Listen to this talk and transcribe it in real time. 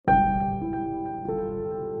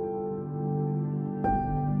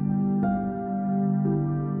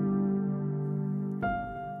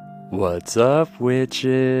What's up,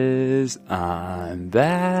 witches? I'm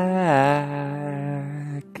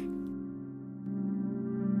back.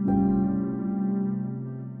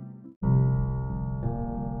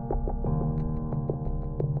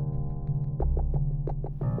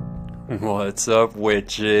 What's up,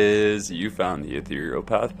 witches? You found the Ethereal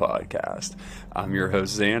Path Podcast. I'm your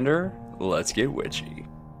host, Xander. Let's get witchy.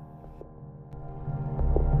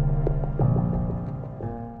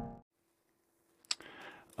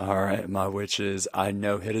 Alright, my witches, I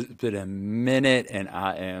know it has been a minute and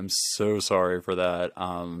I am so sorry for that.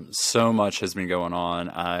 So much has been going on.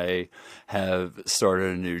 I have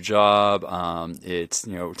started a new job. It's,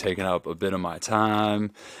 taken up a bit of my time.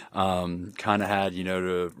 Kind of had,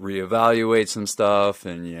 to reevaluate some stuff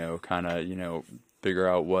and, figure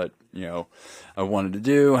out what, I wanted to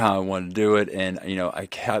do, how I wanted to do it. And, I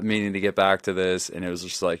kept meaning to get back to this, and it was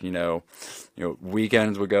just like,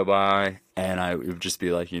 weekends would go by and I would just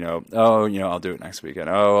be like, I'll do it next weekend.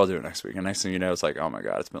 Oh, I'll do it next weekend. Next thing you know, it's like, oh my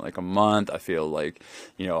God, it's been like a month. I feel like,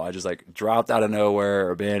 I just like dropped out of nowhere,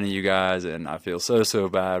 abandoned you guys, and I feel so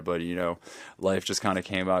bad. But, life just kind of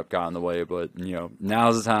came up, got in the way. But,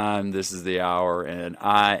 now's the time. This is the hour, and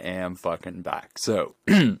I am fucking back. So,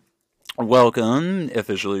 welcome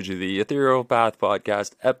officially to the Ethereal Path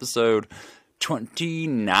Podcast, episode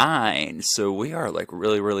 29. So we are like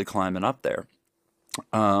really climbing up there.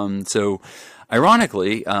 So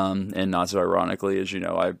ironically, and not so ironically, as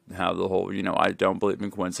I have the whole, I don't believe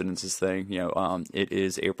in coincidences thing. It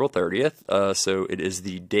is April 30th. So it is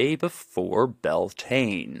the day before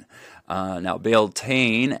Beltane. Now,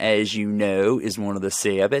 Beltane, as you know, is one of the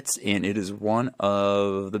Sabbats, and it is one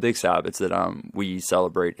of the big Sabbats that we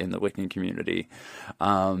celebrate in the Wiccan community.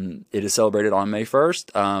 It is celebrated on May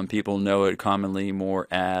 1st. People know it commonly more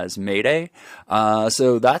as May Day.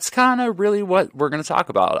 So that's kind of really what we're going to talk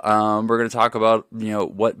about. We're going to talk about,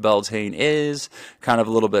 what Beltane is, kind of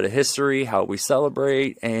a little bit of history, how we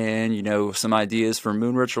celebrate, and, some ideas for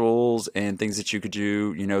moon rituals and things that you could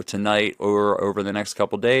do, tonight or over the next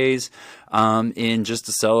couple days. And just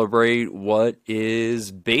to celebrate what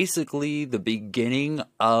is basically the beginning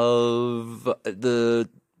of the,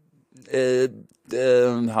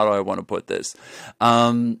 how do I want to put this?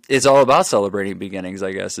 It's all about celebrating beginnings,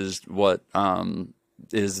 I guess, is what,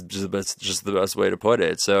 is just the best way to put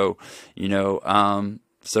it. So,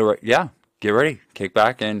 yeah, get ready, kick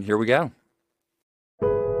back, and here we go.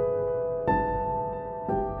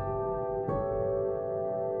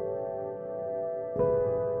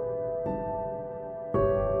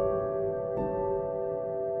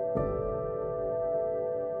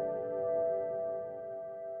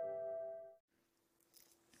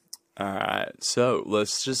 Alright, so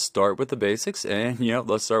let's just start with the basics and,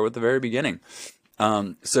 let's start with the very beginning.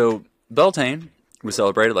 So Beltane was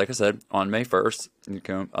celebrated, like I said, on May 1st,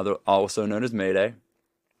 also known as May Day.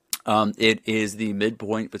 It is the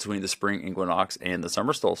midpoint between the spring equinox and the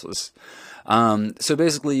summer solstice. So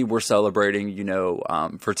basically we're celebrating,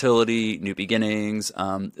 fertility, new beginnings.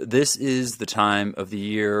 This is the time of the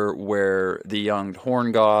year where the young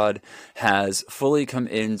horn god has fully come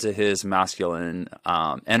into his masculine,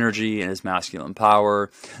 energy and his masculine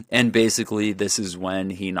power. And basically this is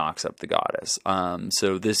when he knocks up the goddess.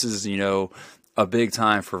 So this is, a big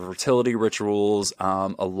time for fertility rituals.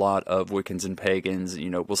 A lot of Wiccans and pagans,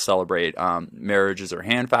 will celebrate marriages or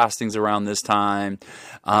hand fastings around this time.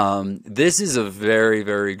 This is a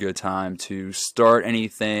very good time to start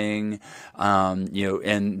anything,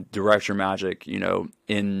 and direct your magic,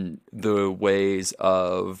 in the ways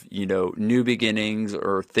of, new beginnings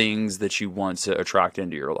or things that you want to attract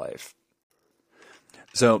into your life.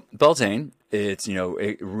 So Beltane, it's,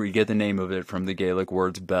 we get the name of it from the Gaelic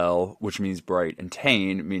words bel, which means bright, and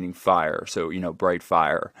tane, meaning fire. So, bright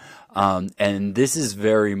fire. And this is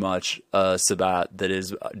very much a Sabbat that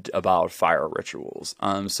is about fire rituals.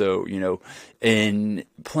 So, in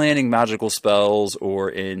planning magical spells or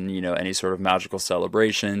in, any sort of magical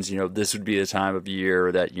celebrations, this would be a time of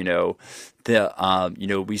year that, we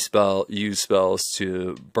use spells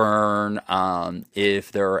to burn.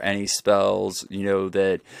 If there are any spells,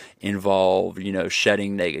 that involve,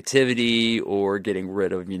 shedding negativity or getting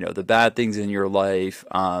rid of, the bad things in your life,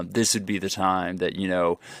 this would be the time that,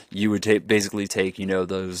 you would basically take,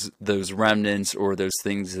 those remnants or those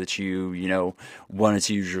things that you, wanted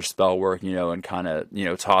to use your spell work, and kind of,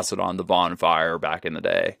 toss it on the bonfire back in the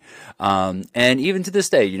day. And even to this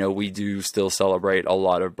day, we do still celebrate a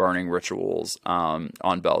lot of burning rituals, on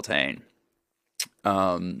Beltane.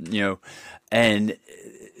 And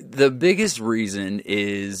the biggest reason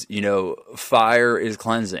is, fire is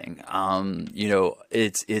cleansing.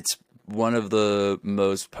 It's one of the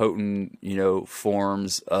most potent,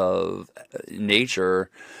 forms of nature.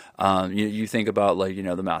 You think about, like,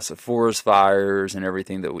 the massive forest fires and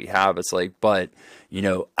everything that we have. It's like, but,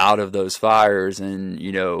 out of those fires and,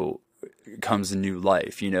 comes a new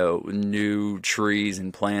life, new trees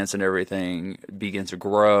and plants and everything begin to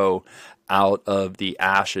grow out of the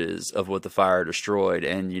ashes of what the fire destroyed.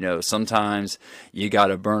 And, sometimes you got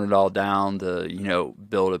to burn it all down to,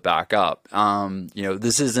 build it back up.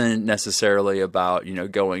 This isn't necessarily about,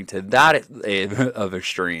 going to that of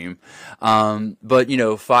extreme.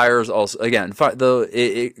 But, fires also, again,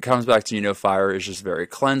 it comes back to, fire is just very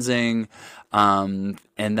cleansing.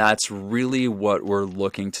 And that's really what we're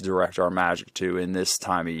looking to direct our magic to in this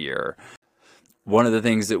time of year. One of the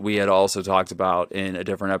things that we had also talked about in a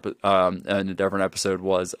different episode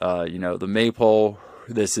was, the maypole.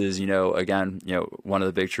 This is, again, one of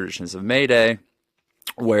the big traditions of May Day,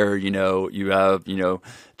 where, you have,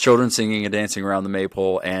 children singing and dancing around the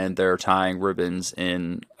maypole, and they're tying ribbons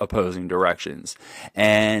in opposing directions.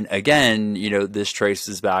 And again, this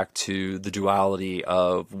traces back to the duality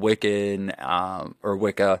of Wicca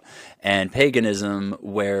and paganism,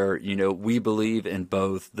 where, we believe in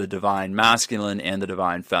both the divine masculine and the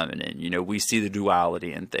divine feminine. We see the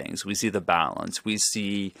duality in things. We see the balance. We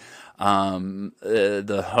see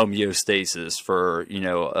the homeostasis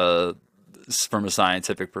from a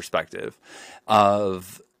scientific perspective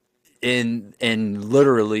of in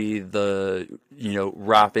literally the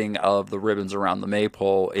wrapping of the ribbons around the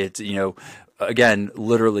maypole. It's again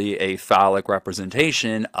literally a phallic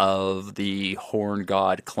representation of the horn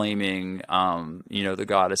god claiming the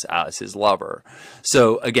goddess as his lover.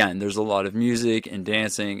 So again, there's a lot of music and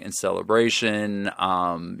dancing and celebration.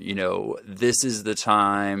 This is the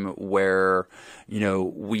time where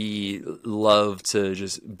we love to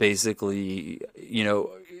just basically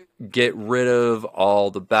get rid of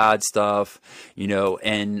all the bad stuff,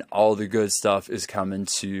 and all the good stuff is coming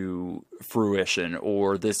to fruition.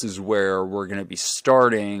 Or this is where we're going to be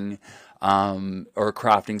starting or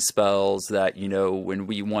crafting spells that, when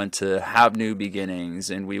we want to have new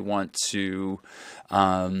beginnings and we want to,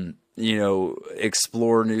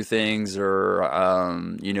 explore new things, or,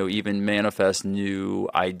 even manifest new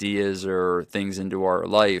ideas or things into our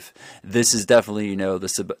life. This is definitely,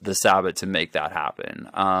 the Sabbath to make that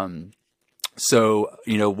happen. So,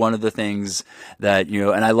 one of the things that,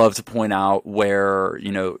 and I love to point out where,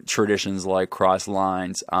 traditions like cross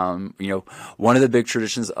lines, one of the big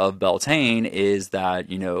traditions of Beltane is that,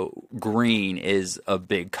 green is a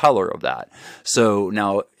big color of that. So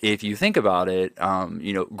now, if you think about it,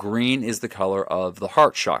 green is the color of the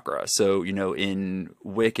heart chakra. So, in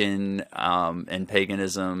Wiccan, and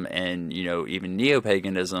paganism and, even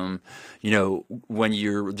neo-paganism, when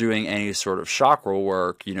you're doing any sort of chakra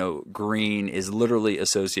work, green is literally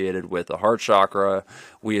associated with the heart chakra.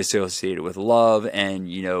 We associate it with love, and,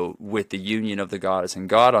 with the union of the goddess and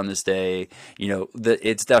God on this day,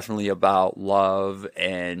 it's definitely about love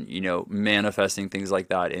and, manifesting things like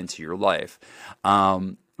that into your life.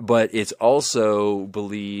 But it's also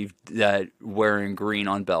believed that wearing green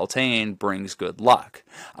on Beltane brings good luck.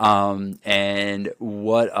 And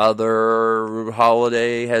what other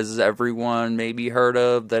holiday has everyone maybe heard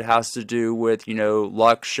of that has to do with,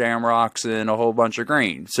 luck, shamrocks, and a whole bunch of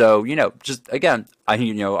green? So, just again, I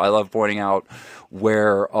love pointing out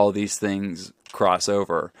where all these things cross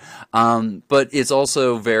over. But it's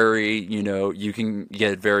also very, you can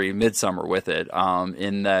get very midsummer with it,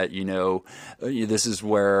 in that, this is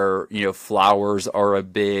where, flowers are a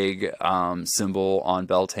big symbol on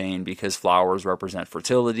Beltane, because flowers represent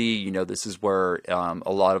fertility. This is where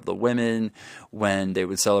a lot of the women, when they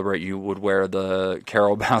would celebrate, you would wear the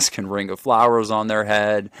Carol Baskin ring of flowers on their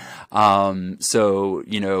head. So,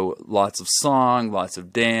 lots of song, lots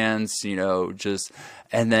of dance,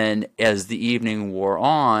 and then as the evening wore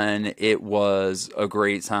on, it was a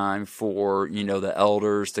great time for, the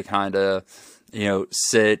elders to kind of,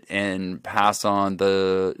 sit and pass on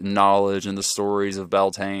the knowledge and the stories of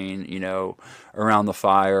Beltane, around the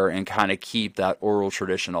fire, and kind of keep that oral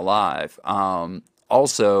tradition alive.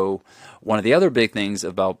 Also, one of the other big things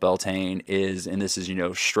about Beltane is, and this is,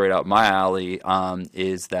 straight up my alley,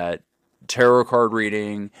 is that tarot card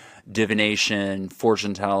reading, divination,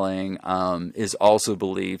 fortune telling, is also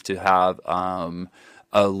believed to have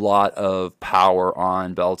a lot of power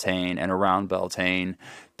on Beltane and around Beltane,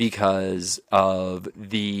 because of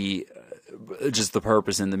the just the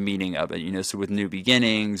purpose and the meaning of it, so with new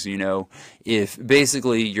beginnings, if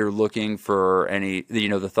basically you're looking for any,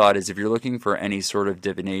 the thought is if you're looking for any sort of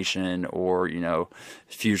divination or,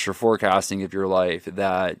 future forecasting of your life,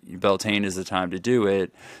 that Beltane is the time to do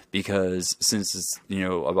it, because since it's,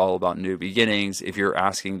 all about new beginnings, if you're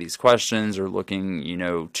asking these questions or looking,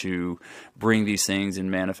 to bring these things and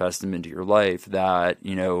manifest them into your life, that,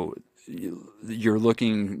 you're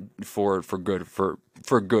looking for good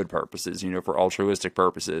purposes, for altruistic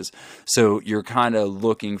purposes. So you're kind of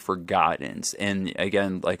looking for guidance. And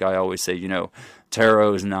again, like I always say,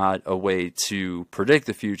 tarot is not a way to predict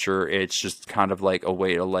the future. It's just kind of like a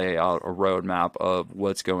way to lay out a roadmap of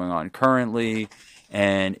what's going on currently.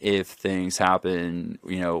 And if things happen,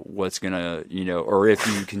 what's gonna, or if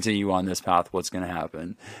you continue on this path, what's gonna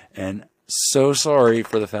happen. And so sorry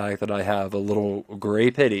for the fact that I have a little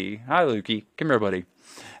gray pitty. Hi, Lukey. Come here, buddy.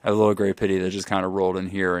 I have a little gray pitty that just kind of rolled in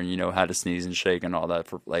here and, had to sneeze and shake and all that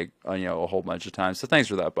for like, a whole bunch of times. So thanks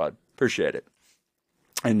for that, bud. Appreciate it.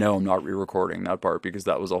 I know I'm not re-recording that part because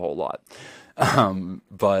that was a whole lot.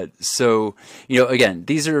 But so, again,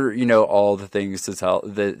 these are, all the things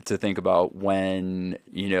to think about when,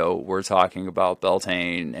 we're talking about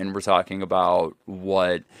Beltane and we're talking about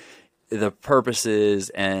what the purposes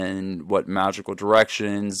and what magical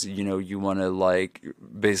directions, you want to like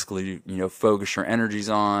basically, focus your energies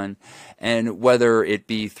on, and whether it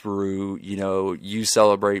be through, you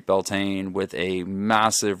celebrate Beltane with a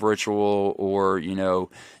massive ritual, or,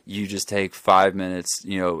 you just take 5 minutes,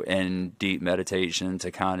 in deep meditation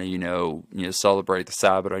to kind of, celebrate the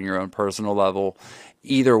Sabbath on your own personal level.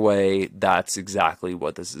 Either way, that's exactly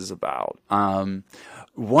what this is about.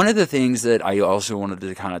 One of the things that I also wanted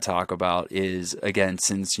to kind of talk about is, again,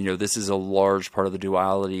 since, this is a large part of the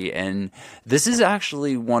duality, and this is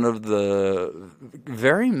actually one of the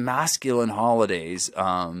very masculine holidays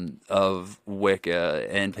of Wicca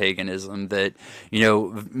and paganism, that,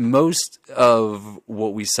 most of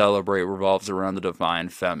what we celebrate revolves around the divine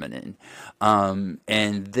feminine.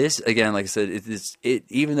 And this, again, like I said,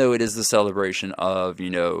 even though it is the celebration of,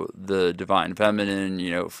 the divine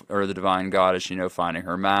feminine, or the divine goddess, finding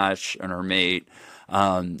her match and her mate,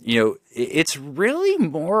 it's really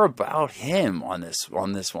more about him on this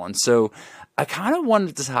one. So I kind of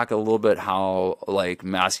wanted to talk a little bit how like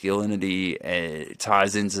masculinity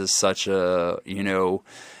ties into such a,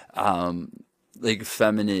 like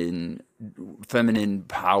feminine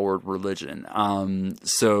powered religion.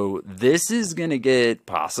 So this is going to get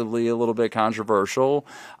possibly a little bit controversial.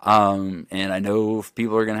 And I know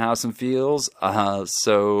people are going to have some feels.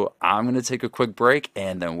 So I'm going to take a quick break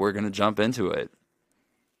and then we're going to jump into it.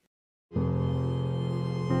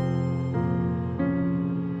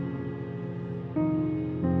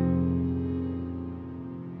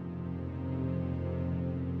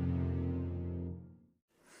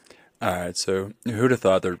 All right, so who'd have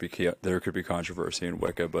thought there could be controversy in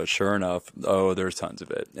Wicca, but sure enough, there's tons of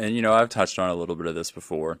it. And I've touched on a little bit of this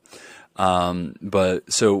before.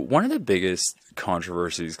 But so one of the biggest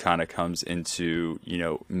controversies kind of comes into,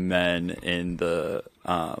 men in the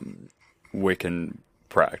Wiccan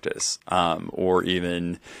practice, or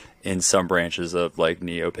even in some branches of like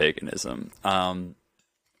neo-paganism.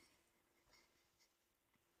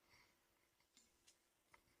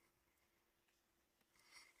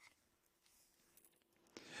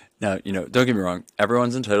 Now, don't get me wrong.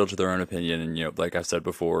 Everyone's entitled to their own opinion, and like I've said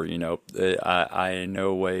before, I in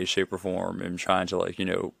no way, shape, or form am trying to like,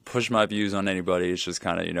 push my views on anybody. It's just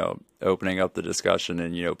kind of, opening up the discussion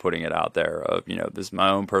and putting it out there of this is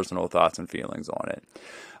my own personal thoughts and feelings on it.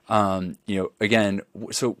 Again,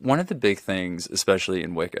 so one of the big things, especially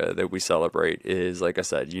in Wicca, that we celebrate is, like I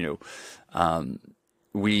said,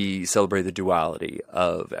 we celebrate the duality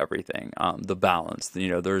of everything, the balance.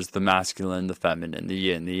 There's the masculine, the feminine, the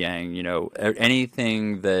yin, the yang.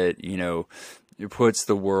 Anything that puts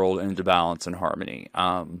the world into balance and harmony.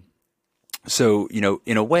 So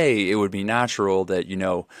in a way, it would be natural that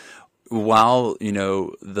while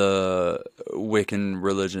the Wiccan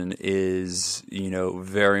religion is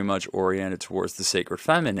very much oriented towards the sacred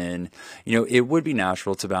feminine, it would be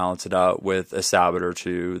natural to balance it out with a Sabbath or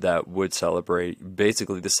two that would celebrate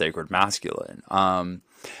basically the sacred masculine.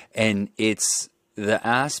 And it's the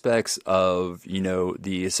aspects of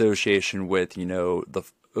the association with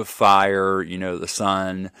fire, the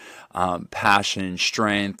sun, passion,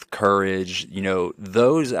 strength, courage,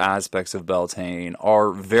 those aspects of Beltane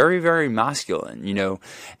are very, very masculine,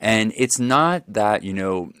 and it's not that,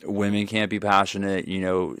 women can't be passionate,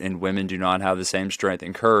 and women do not have the same strength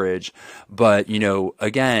and courage, but,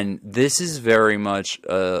 again, this is very much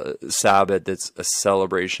a Sabbath that's a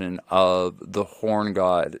celebration of the horn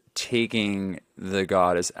god taking the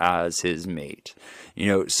goddess as his mate,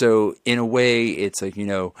 so in a way it's like,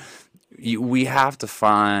 we have to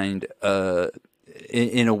find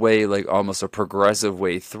in a way like almost a progressive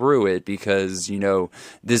way through it, because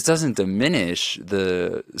this doesn't diminish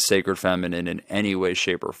the sacred feminine in any way,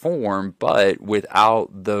 shape, or form, but without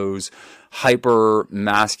those hyper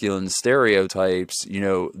masculine stereotypes,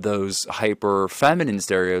 those hyper feminine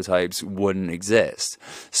stereotypes wouldn't exist.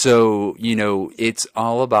 So, it's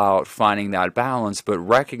all about finding that balance, but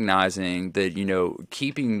recognizing that,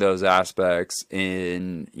 keeping those aspects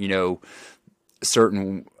in,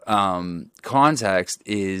 certain context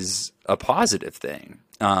is a positive thing.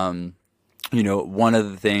 One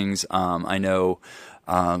of the things I know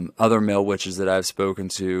other male witches that I've spoken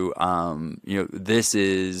to, this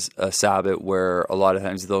is a Sabbath where a lot of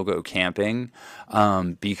times they'll go camping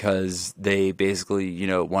because they basically,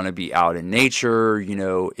 want to be out in nature.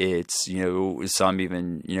 It's, some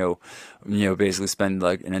even, basically spend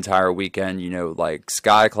like an entire weekend, like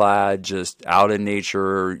skyclad, just out in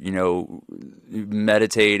nature,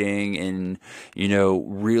 meditating and,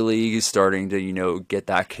 really starting to, get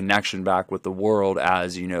that connection back with the world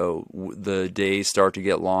as, the days start to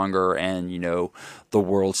get longer and, the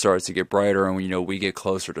world starts to get brighter and, we get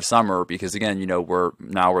closer to summer because again, we're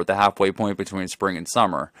at the halfway point between spring and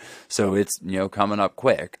summer. So it's, coming up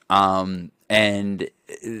quick. And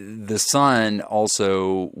the sun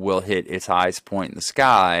also will hit its highest point in the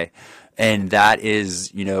sky. And that is,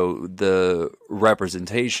 the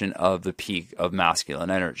representation of the peak of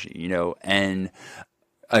masculine energy, and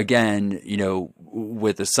again,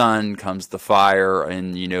 with the sun comes the fire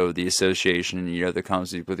and, the association, that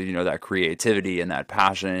comes with, that creativity and that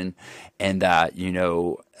passion and that,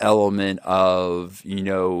 element of,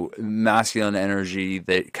 masculine energy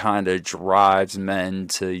that kind of drives men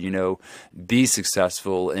to, be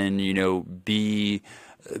successful and, be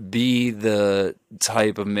the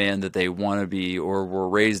type of man that they want to be or were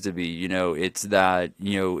raised to be. It's that,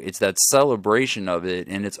 it's that celebration of it.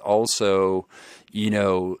 And it's also,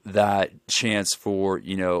 that chance for,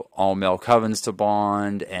 all male covens to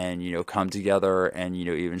bond and, come together and,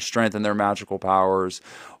 even strengthen their magical powers,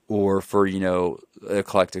 or for,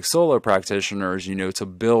 eclectic solo practitioners, to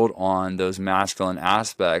build on those masculine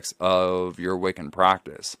aspects of your Wiccan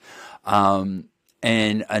practice.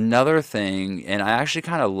 And another thing, and I actually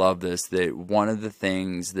kind of love this, that one of the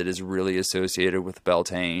things that is really associated with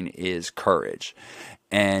Beltane is courage.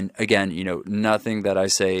 And again, nothing that I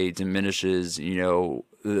say diminishes,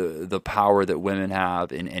 the power that women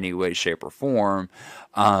have in any way, shape, or form.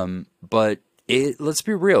 But let's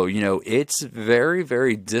be real, it's very,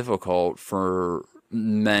 very difficult for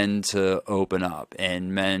men to open up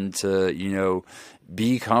and men to,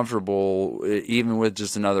 be comfortable even with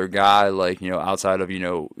just another guy, like, outside of,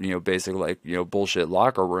 basic, like, bullshit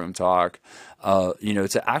locker room talk,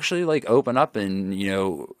 to actually like open up and,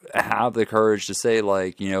 have the courage to say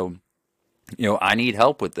like, I need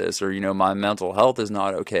help with this, or, my mental health is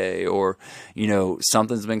not okay, or,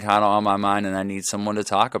 something's been kind of on my mind and I need someone to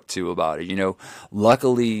talk up to about it.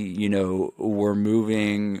 Luckily, we're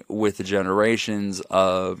moving with the generations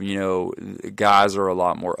of, guys are a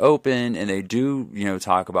lot more open and they do,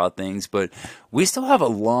 talk about things, but we still have a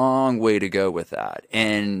long way to go with that.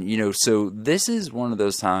 And, so this is one of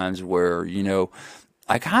those times where,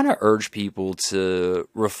 I kind of urge people to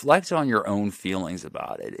reflect on your own feelings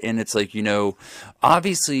about it. And it's like,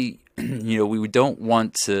 obviously, we don't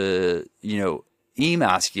want to,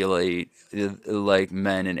 emasculate like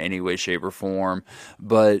men in any way, shape, or form.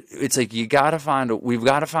 But it's like we've got to find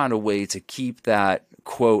a way to keep that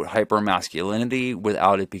quote hyper masculinity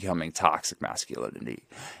without it becoming toxic masculinity.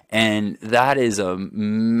 And that is a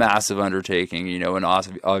massive undertaking, and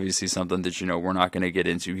obviously something that, we're not going to get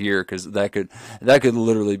into here because that could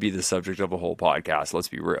literally be the subject of a whole podcast. Let's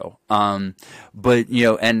be real. But,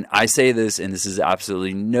 and I say this, and this is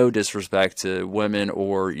absolutely no disrespect to women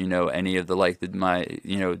or, any of my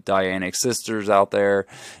Dianic sisters out there,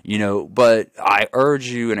 but I urge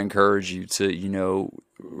you and encourage you to,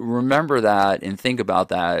 remember that and think about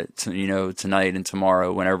that, tonight and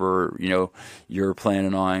tomorrow, whenever, you're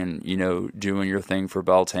planning on, doing your thing for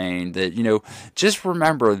Beltane, that, just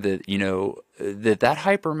remember that, that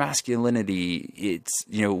hyper masculinity, it's,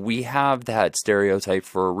 we have that stereotype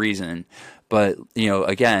for a reason. But,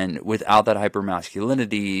 again, without that hyper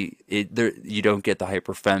masculinity, you don't get the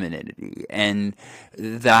hyper femininity. And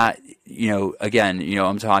that, again,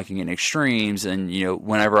 I'm talking in extremes. And,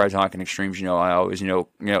 whenever I talk in extremes, I always,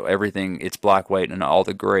 everything, it's black, white, and all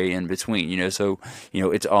the gray in between, so,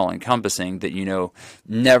 it's all encompassing that,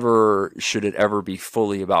 never should it ever be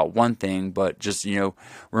fully about one thing, but just,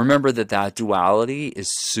 remember that duality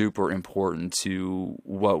is super important to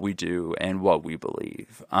what we do and what we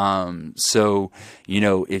believe. So,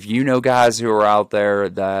 if guys who are out there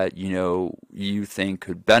that, you think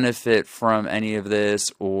could benefit from any of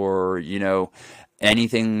this, or,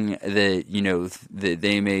 anything that, that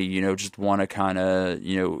they may, just want to kind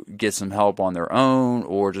of, get some help on their own,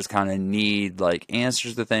 or just kind of need like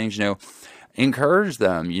answers to things, encourage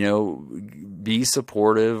them, be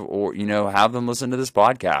supportive, or, have them listen to this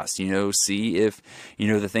podcast, see if,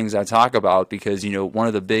 the things I talk about, because, one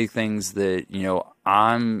of the big things that,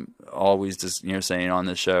 I'm always just, saying on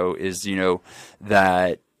this show is,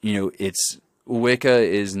 that, it's Wicca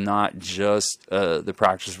is not just the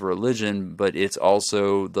practice of religion, but it's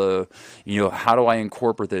also the, how do I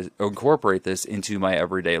incorporate this into my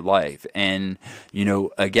everyday life? And,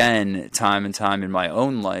 again, time and time in my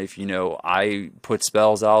own life, I put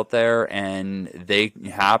spells out there and they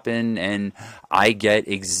happen, and I get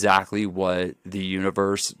exactly what the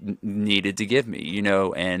universe needed to give me,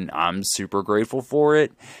 and I'm super grateful for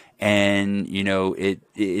it. And,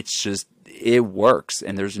 it's just, it works,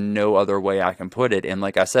 and there's no other way I can put it. And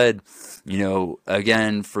like I said,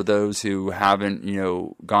 again, for those who haven't,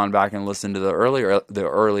 gone back and listened to the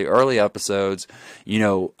early episodes,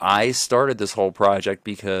 I started this whole project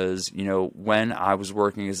because, when I was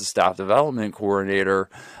working as a staff development coordinator,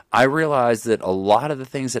 I realized that a lot of the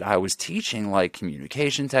things that I was teaching, like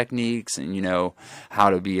communication techniques and,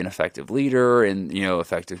 how to be an effective leader and,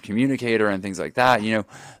 effective communicator and things like that,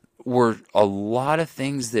 were a lot of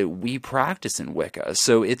things that we practice in Wicca.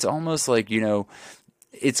 So it's almost like,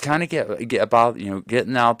 it's kind of get about,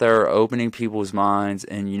 getting out there, opening people's minds,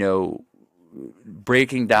 and,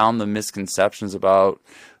 breaking down the misconceptions about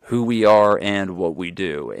who we are and what we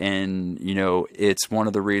do. And, it's one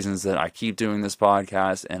of the reasons that I keep doing this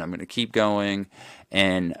podcast, and I'm going to keep going.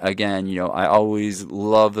 And again, I always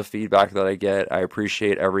love the feedback that I get. I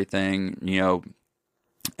appreciate everything,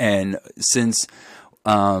 and since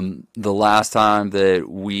the last time that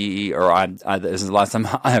this is the last time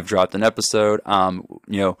I have dropped an episode,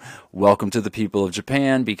 welcome to the people of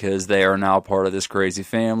Japan, because they are now part of this crazy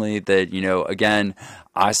family that, again,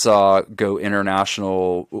 I saw go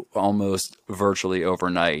international almost virtually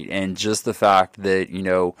overnight. And just the fact that,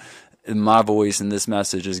 my voice and this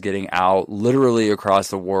message is getting out literally across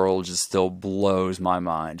the world just still blows my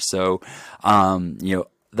mind. So,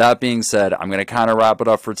 that being said, I'm going to kind of wrap it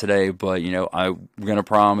up for today, but, I'm going to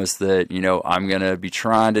promise that, I'm going to be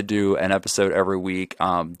trying to do an episode every week.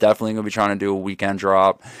 Definitely going to be trying to do a weekend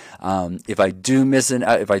drop. If I do miss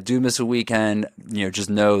a weekend, just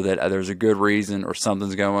know that there's a good reason or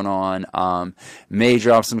something's going on. May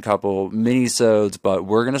drop some couple mini-sodes, but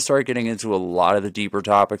we're going to start getting into a lot of the deeper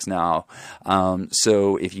topics now.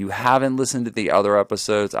 So if you haven't listened to the other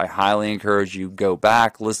episodes, I highly encourage you go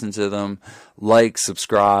back, listen to them, like,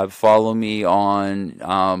 subscribe, follow me on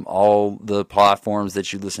all the platforms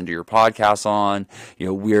that you listen to your podcasts on.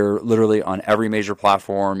 We're literally on every major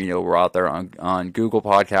platform. We're out there on Google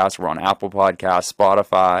Podcasts, we're on Apple Podcasts,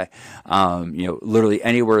 Spotify, literally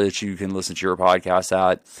anywhere that you can listen to your podcast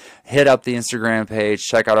at. Hit up the Instagram page,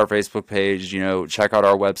 check out our Facebook page, check out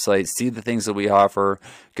our website, see the things that we offer.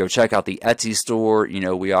 Go check out the Etsy store.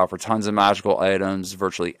 We offer tons of magical items.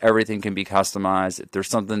 Virtually everything can be customized. If there's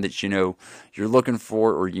something that you're looking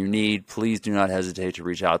for or you need, please do not hesitate to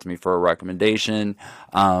reach out to me for a recommendation.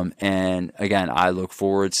 And again, I look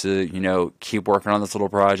forward to, keep working on this little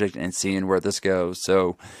project and seeing where this goes.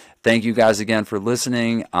 So thank you guys again for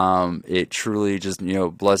listening. It truly just,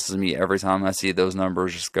 blesses me every time I see those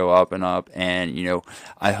numbers just go up and up. And,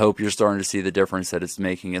 I hope you're starting to see the difference that it's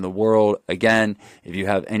making in the world. Again, if you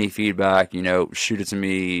have any feedback, shoot it to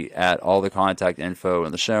me at all the contact info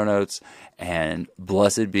in the show notes. And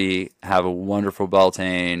blessed be, have a wonderful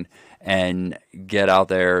Beltane, and get out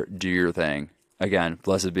there, do your thing. Again,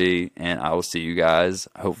 blessed be, and I will see you guys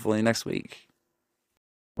hopefully next week.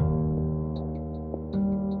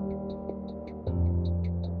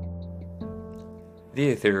 The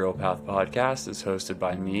Ethereal Path podcast is hosted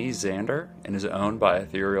by me, Xander, and is owned by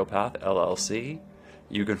Ethereal Path LLC.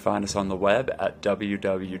 You can find us on the web at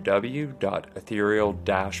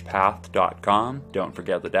www.ethereal-path.com. Don't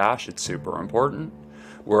forget the dash, it's super important.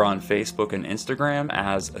 We're on Facebook and Instagram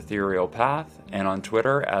as Ethereal Path, and on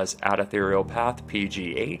Twitter as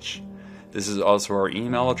 @EtherealPathPGH. This is also our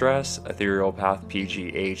email address,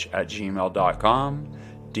 etherealpathpgh@gmail.com.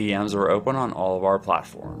 DMs are open on all of our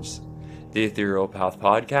platforms. The Ethereal Path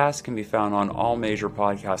podcast can be found on all major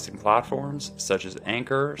podcasting platforms such as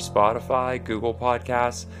Anchor, Spotify, Google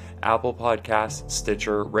Podcasts, Apple Podcasts,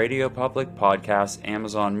 Stitcher, Radio Public Podcasts,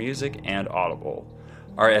 Amazon Music, and Audible.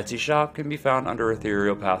 Our Etsy shop can be found under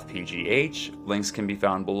Ethereal Path PGH. Links can be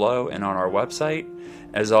found below and on our website.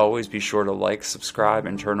 As always, be sure to like, subscribe,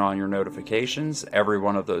 and turn on your notifications. Every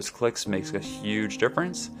one of those clicks makes a huge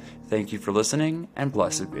difference. Thank you for listening, and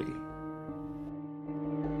blessed be.